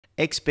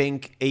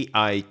XPeng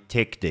AI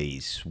Tech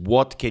Days.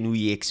 What can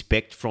we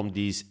expect from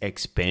this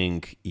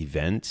XPeng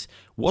event?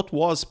 What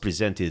was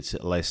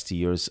presented last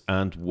year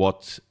and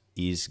what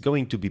is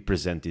going to be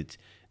presented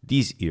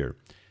this year?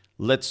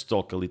 Let's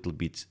talk a little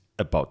bit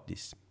about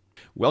this.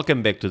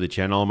 Welcome back to the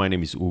channel. My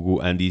name is Ugo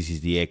and this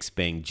is the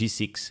XPeng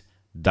G6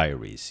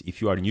 Diaries.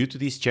 If you are new to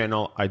this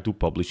channel, I do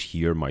publish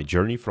here my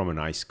journey from an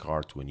ICE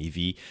car to an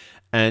EV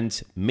and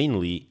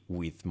mainly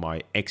with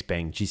my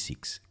XPeng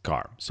G6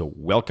 car. So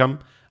welcome.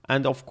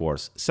 And of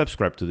course,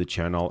 subscribe to the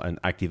channel and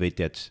activate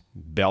that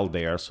bell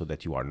there so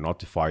that you are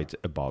notified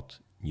about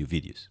new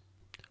videos.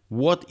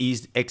 What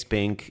is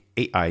XPeng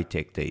AI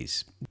Tech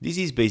Days? This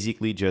is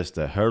basically just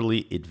a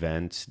yearly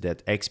event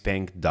that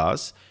XPeng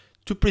does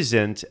to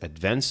present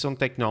advances on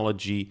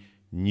technology,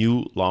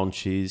 new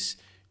launches,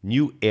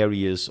 new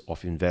areas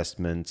of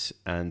investment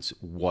and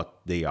what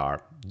they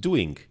are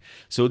doing.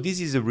 So this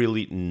is a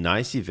really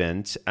nice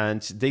event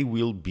and they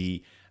will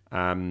be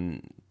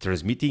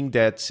transmitting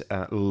that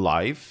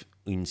live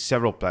in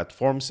several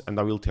platforms, and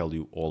I will tell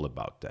you all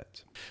about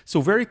that. So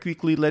very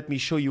quickly, let me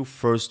show you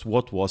first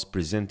what was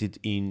presented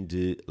in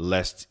the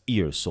last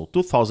year. So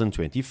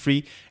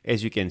 2023,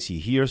 as you can see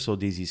here, so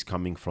this is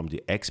coming from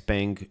the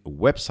XPeng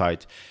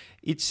website.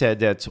 It said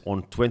that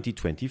on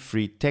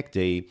 2023 Tech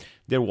Day,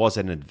 there was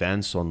an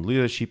advance on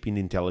leadership in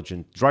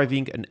intelligent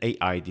driving and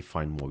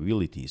AI-defined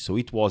mobility. So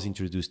it was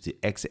introduced the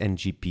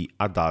XNGP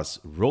ADAS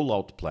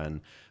rollout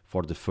plan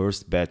for the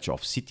first batch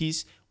of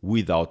cities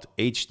without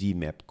HD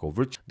map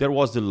coverage. There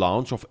was the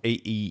launch of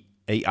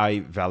AI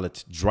valet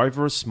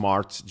driver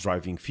smart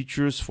driving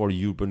features for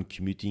urban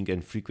commuting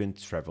and frequent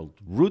traveled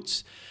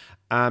routes.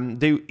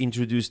 They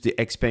introduced the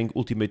XPeng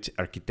Ultimate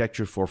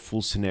Architecture for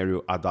full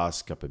scenario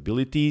ADAS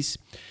capabilities.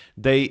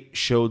 They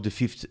showed the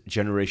 5th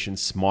generation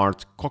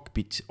smart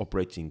cockpit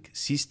operating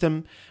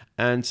system,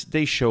 and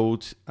they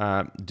showed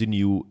the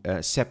new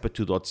SEPA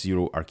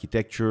 2.0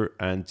 architecture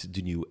and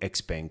the new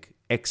XPeng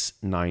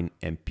X9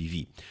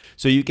 MPV.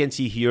 So you can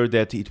see here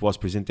that it was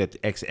presented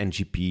that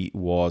XNGP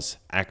was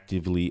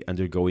actively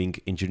undergoing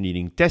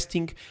engineering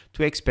testing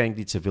to expand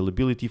its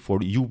availability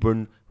for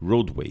urban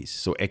roadways.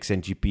 So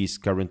XNGP is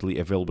currently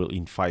available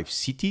in 5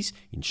 cities,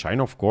 in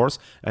China of course,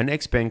 and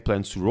XPeng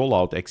plans to roll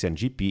out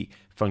XNGP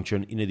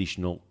function in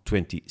additional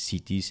 20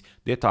 cities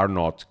that are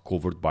not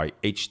covered by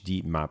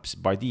HD maps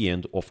by the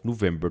end of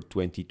November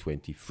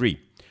 2023.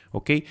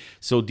 Okay,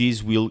 so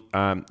this will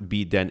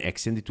be then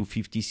extended to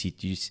 50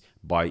 cities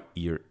by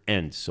year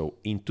end. So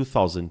in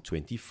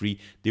 2023,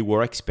 they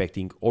were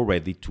expecting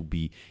already to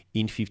be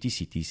in 50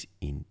 cities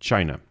in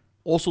China.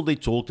 Also, they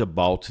talked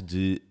about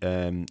the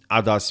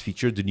ADAS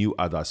feature, the new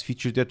ADAS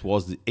feature that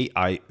was the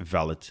AI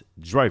valet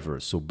driver.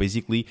 So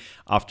basically,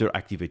 after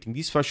activating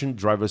this function,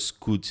 drivers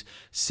could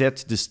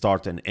set the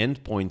start and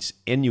end points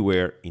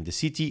anywhere in the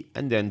city,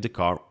 and then the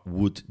car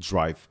would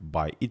drive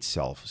by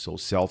itself. So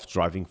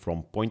self-driving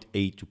from point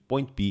A to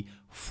point B,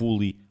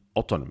 fully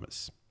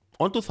autonomous.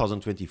 On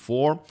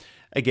 2024,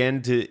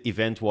 again, the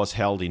event was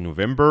held in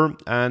November,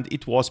 and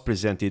it was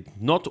presented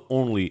not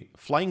only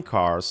flying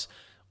cars,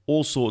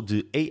 also,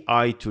 the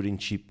AI Turing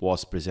chip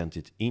was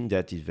presented in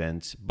that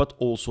event, but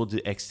also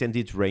the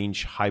extended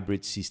range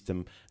hybrid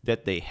system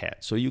that they had.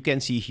 So you can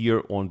see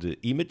here on the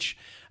image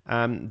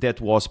that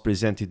was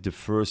presented the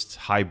first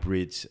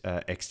hybrid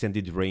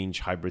extended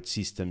range hybrid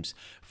systems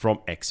from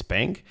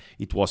XPeng.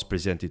 It was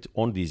presented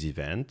on this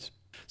event.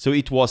 So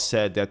it was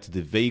said that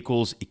the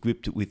vehicles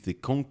equipped with the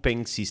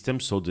XPeng system,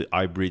 so the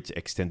hybrid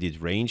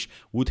extended range,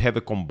 would have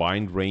a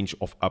combined range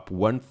of up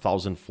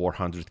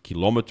 1,400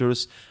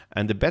 kilometers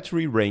and a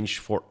battery range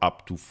for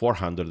up to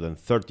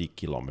 430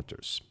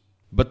 kilometers.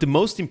 But the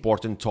most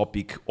important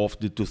topic of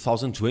the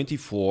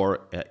 2024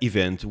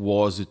 event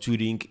was the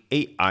Turing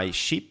AI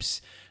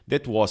chips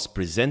that was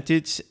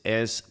presented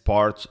as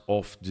part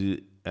of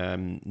the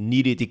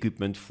needed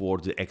equipment for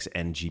the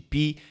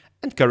XNGP,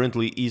 and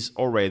currently is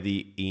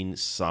already in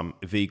some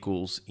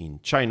vehicles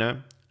in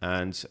China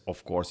and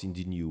of course in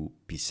the new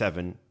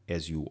P7,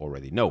 as you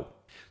already know.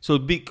 So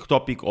the big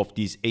topic of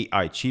these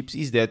AI chips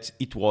is that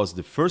it was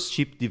the first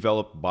chip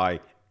developed by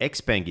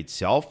XPeng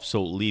itself,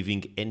 so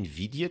leaving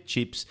NVIDIA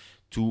chips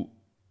to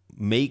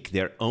make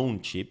their own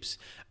chips,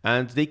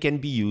 and they can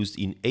be used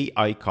in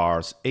AI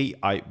cars,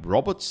 AI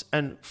robots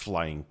and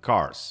flying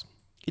cars.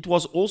 It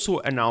was also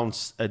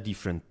announced a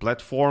different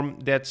platform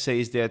that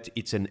says that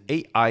it's an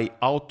AI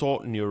auto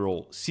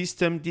neural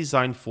system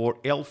designed for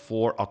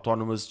L4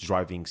 autonomous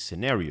driving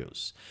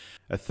scenarios.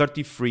 A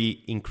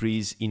 33%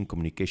 increase in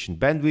communication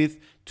bandwidth,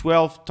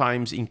 12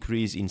 times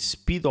increase in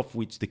speed of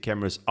which the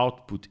cameras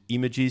output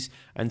images,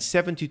 and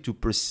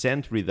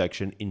 72%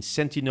 reduction in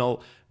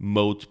Sentinel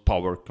mode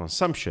power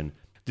consumption.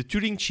 The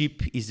Turing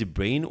chip is the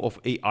brain of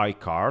AI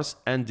cars,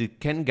 and the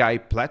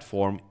Kengai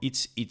platform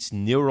is its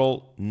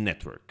neural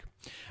network.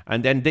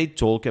 And then they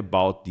talk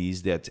about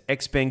this, that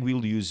XPeng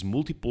will use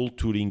multiple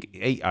Turing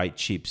AI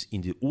chips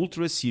in the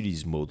Ultra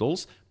series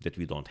models that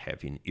we don't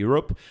have in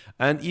Europe,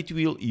 and it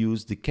will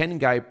use the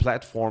Kengai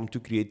platform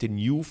to create a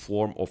new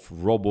form of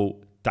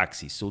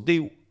robo-taxi. So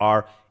they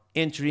are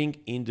entering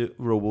in the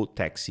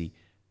robo-taxi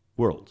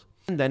world.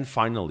 And then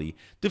finally,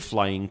 the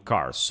flying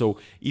cars. So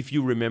if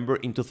you remember,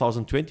 in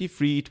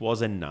 2023, it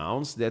was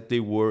announced that they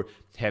were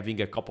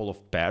having a couple of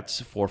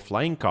pads for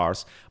flying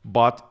cars.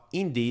 But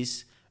in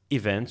this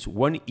event,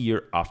 1 year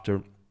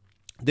after,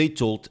 they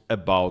told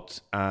about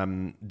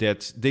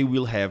that they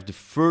will have the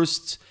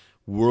first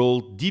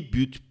world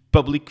debut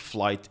public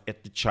flight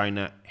at the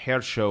China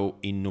Air Show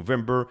in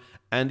November,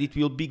 and it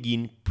will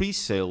begin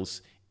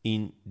pre-sales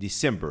in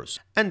December.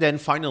 And then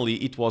finally,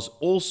 it was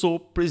also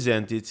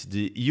presented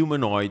the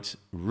humanoid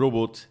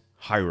robot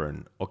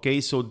Iron.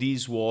 Okay, so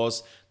this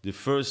was the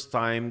first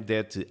time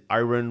that the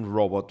Iron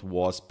robot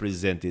was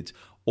presented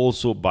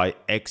also by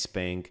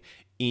XPeng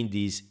in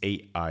this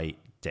AI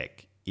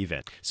Tech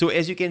event. So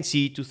as you can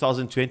see,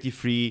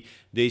 2023,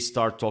 they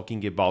start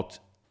talking about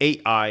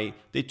AI,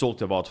 they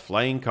talked about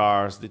flying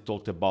cars, they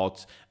talked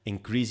about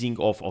increasing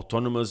of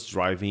autonomous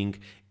driving.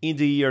 In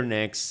the year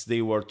next,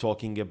 they were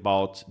talking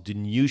about the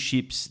new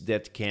ships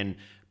that can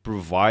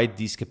provide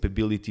these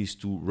capabilities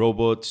to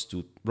robots,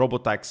 to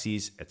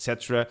robotaxis,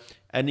 etc.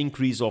 An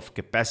increase of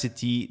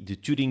capacity, the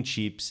Turing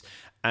chips,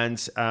 and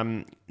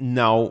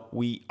now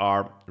we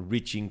are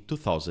reaching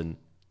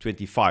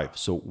 2025.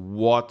 So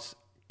what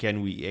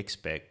can we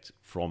expect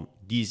from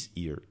this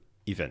year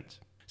event?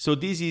 So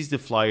this is the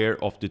flyer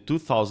of the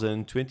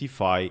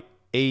 2025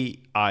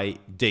 AI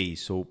Day.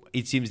 So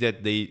it seems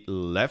that they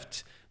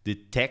left the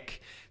tech.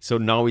 So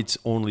now it's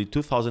only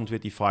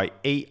 2025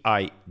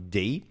 AI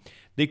Day.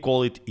 They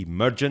call it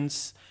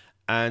Emergence,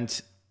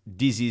 and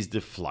this is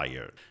the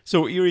flyer.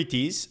 So here it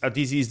is.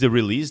 This is the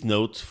release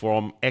note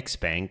from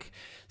XPeng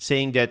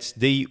saying that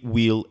they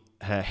will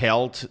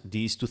held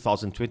this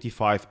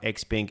 2025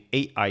 XPeng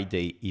AI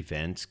Day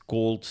event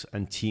called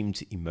and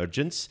themed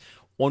Emergence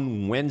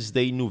on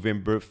Wednesday,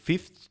 November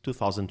 5th,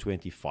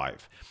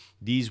 2025.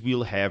 These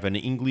will have an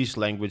English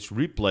language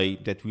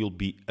replay that will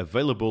be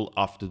available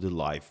after the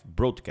live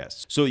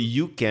broadcast. So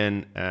you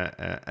can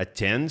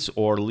attend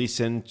or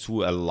listen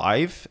to a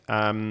live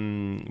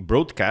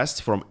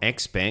broadcast from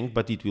XPeng,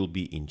 but it will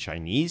be in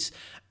Chinese,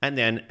 and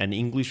then an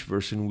English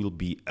version will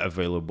be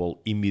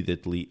available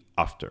immediately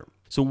after.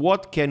 So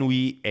what can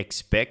we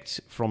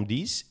expect from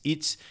this?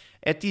 It's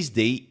at this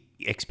day,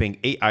 XPeng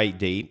AI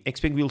Day,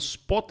 XPeng will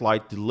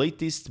spotlight the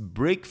latest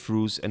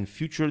breakthroughs and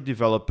future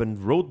development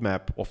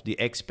roadmap of the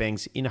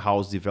XPeng's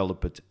in-house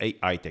developed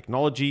AI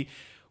technology,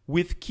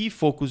 with key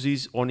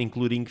focuses on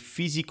including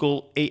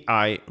physical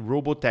AI,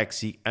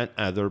 robotaxi, and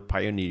other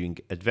pioneering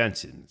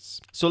advances.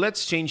 So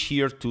let's change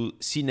here to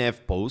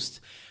CNEV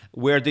Post,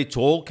 where they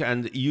talk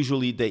and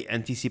usually they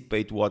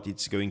anticipate what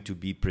it's going to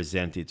be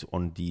presented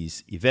on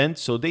these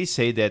events. So they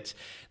say that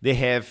they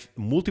have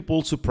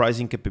multiple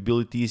surprising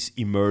capabilities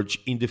emerge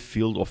in the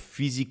field of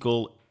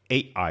physical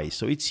AI.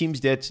 So it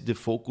seems that the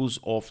focus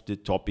of the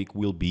topic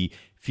will be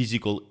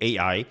physical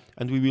AI,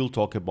 and we will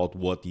talk about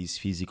what is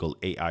physical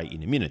AI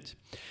in a minute.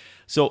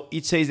 So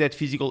it says that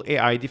physical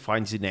AI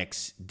defines the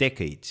next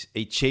decade.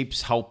 It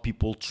shapes how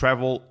people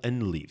travel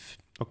and live.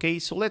 Okay,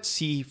 so let's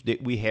see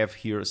if we have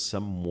here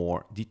some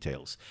more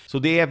details. So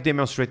they have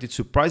demonstrated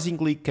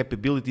surprisingly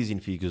capabilities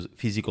in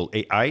physical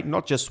AI,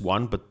 not just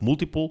one, but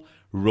multiple,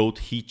 wrote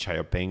He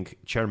Xiaopeng,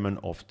 chairman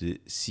of the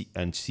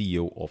and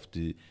CEO of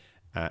the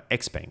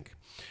XPeng.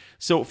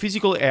 So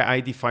physical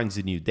AI defines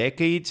the new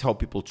decade, how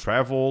people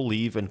travel,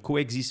 live, and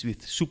coexist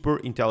with super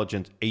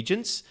intelligent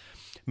agents.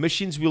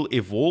 Machines will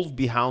evolve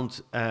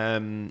beyond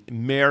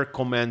mere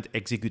command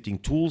executing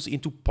tools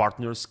into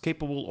partners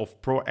capable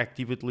of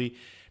proactively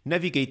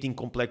navigating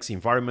complex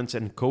environments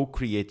and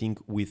co-creating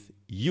with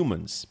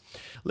humans.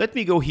 Let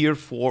me go here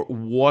for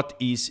what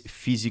is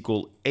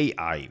physical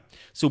AI.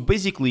 So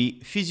basically,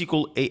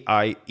 physical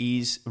AI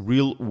is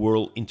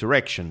real-world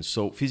interaction.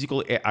 So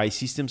physical AI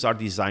systems are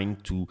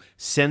designed to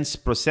sense,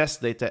 process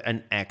data,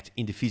 and act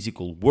in the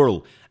physical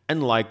world,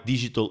 unlike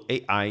digital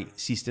AI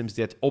systems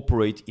that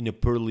operate in a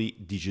purely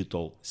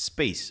digital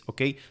space.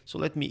 Okay, so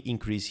let me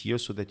increase here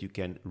so that you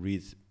can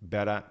read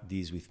better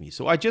this with me.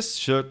 So I just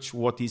searched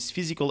what is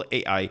physical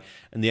AI,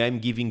 and I'm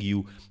giving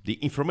you the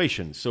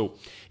information. So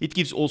it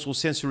gives also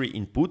sensory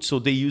input. So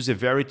they use a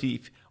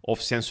variety of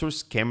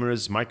sensors,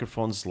 cameras,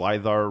 microphones,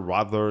 LiDAR,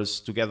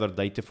 radars to gather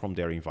data from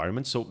their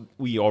environment. So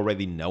we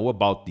already know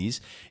about this.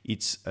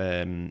 It's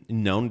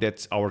known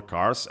that our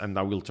cars, and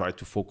I will try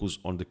to focus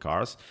on the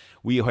cars,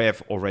 we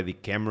have already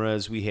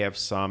cameras, we have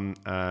some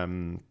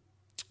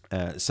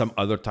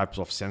other types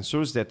of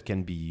sensors that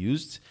can be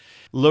used.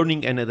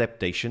 Learning and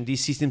adaptation.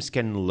 These systems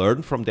can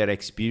learn from their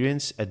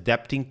experience,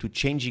 adapting to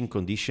changing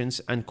conditions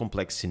and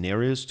complex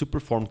scenarios to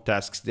perform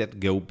tasks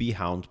that go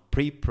beyond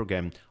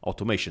pre-programmed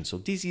automation. So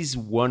this is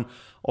one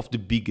of the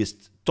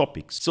biggest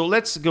topics. So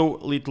let's go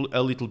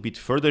a little bit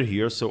further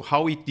here. So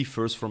how it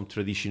differs from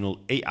traditional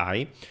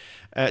AI.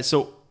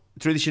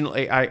 Traditional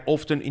AI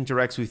often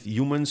interacts with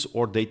humans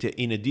or data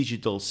in a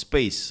digital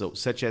space, so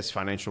such as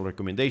financial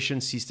recommendation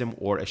system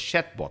or a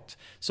chatbot.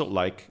 So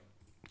like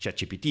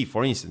ChatGPT,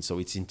 for instance. So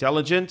it's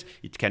intelligent,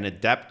 it can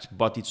adapt,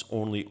 but it's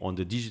only on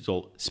the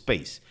digital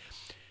space.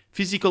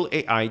 Physical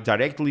AI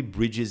directly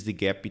bridges the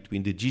gap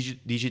between the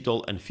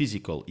digital and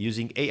physical,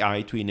 using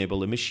AI to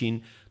enable a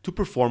machine to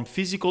perform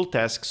physical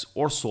tasks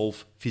or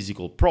solve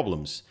physical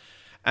problems.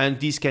 And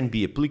this can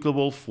be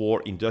applicable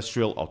for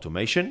industrial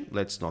automation,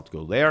 let's not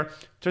go there,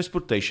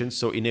 transportation,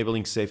 so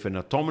enabling safe and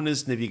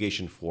autonomous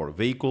navigation for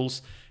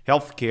vehicles,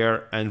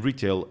 healthcare, and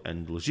retail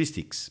and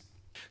logistics.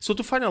 So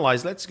to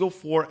finalize, let's go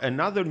for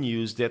another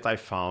news that I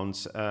found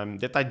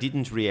that I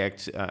didn't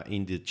react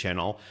in the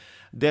channel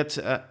that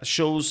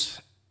shows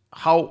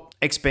how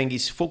XPeng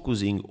is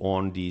focusing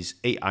on this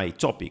AI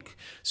topic.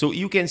 So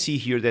you can see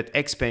here that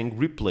XPeng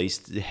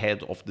replaced the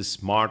head of the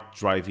smart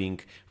driving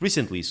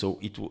recently. So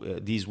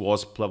this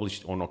was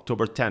published on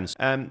October 10th.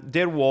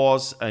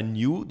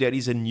 There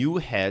is a new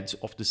head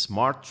of the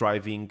smart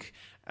driving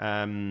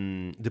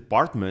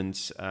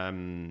department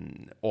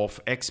of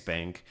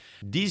XPeng.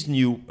 This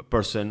new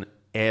person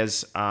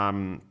has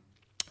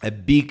a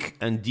big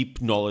and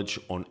deep knowledge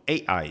on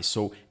AI.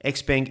 So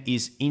XPeng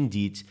is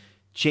indeed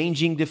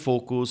changing the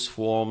focus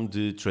from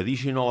the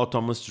traditional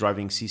autonomous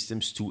driving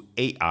systems to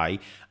AI.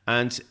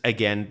 And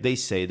again, they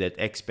say that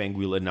XPeng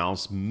will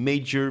announce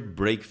major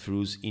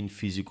breakthroughs in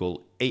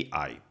physical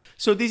AI.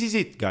 So this is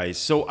it, guys.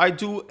 So I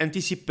do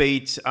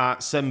anticipate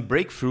some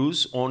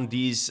breakthroughs on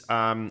this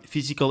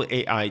physical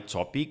AI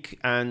topic,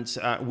 and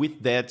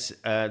with that,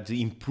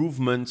 the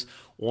improvement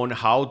on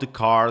how the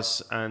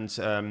cars and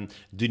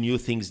the new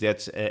things that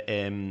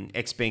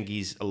XPeng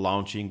is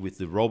launching with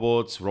the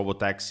robots,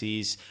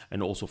 robotaxis,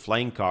 and also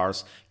flying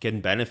cars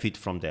can benefit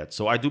from that.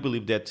 So I do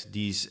believe that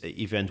this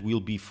event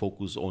will be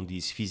focused on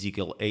this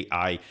physical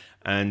AI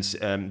and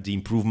the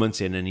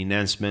improvements and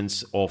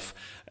enhancements of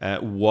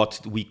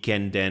what we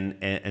can then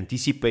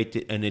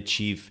anticipate and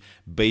achieve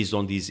based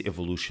on these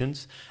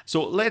evolutions.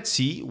 So let's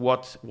see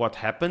what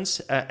happens.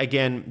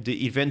 Again,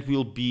 the event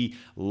will be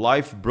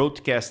live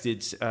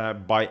broadcasted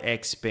by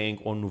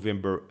XPeng on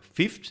November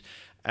 5th.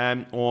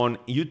 On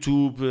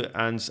YouTube,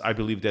 and I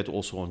believe that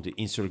also on the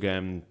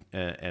Instagram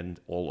and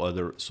all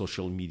other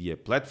social media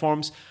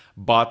platforms,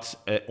 but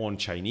on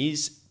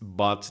Chinese.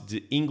 But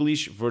the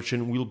English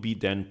version will be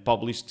then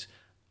published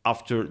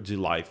after the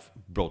live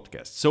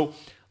broadcast. So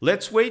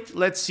let's wait,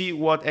 let's see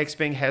what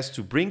XPeng has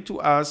to bring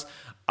to us.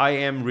 I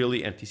am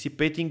really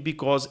anticipating,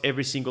 because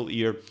every single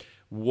year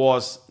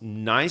was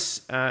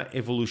nice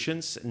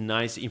evolutions,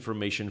 nice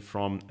information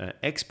from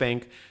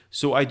XPeng.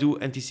 So I do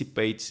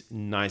anticipate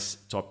nice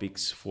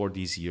topics for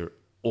this year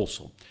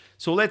also.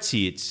 So let's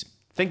see it.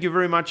 Thank you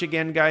very much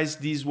again, guys.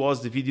 This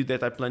was the video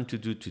that I planned to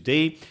do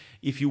today.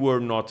 If you were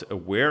not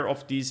aware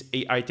of these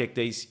AI Tech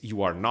Days,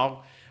 you are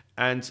now.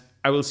 And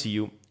I will see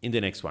you in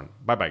the next one.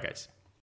 Bye-bye, guys.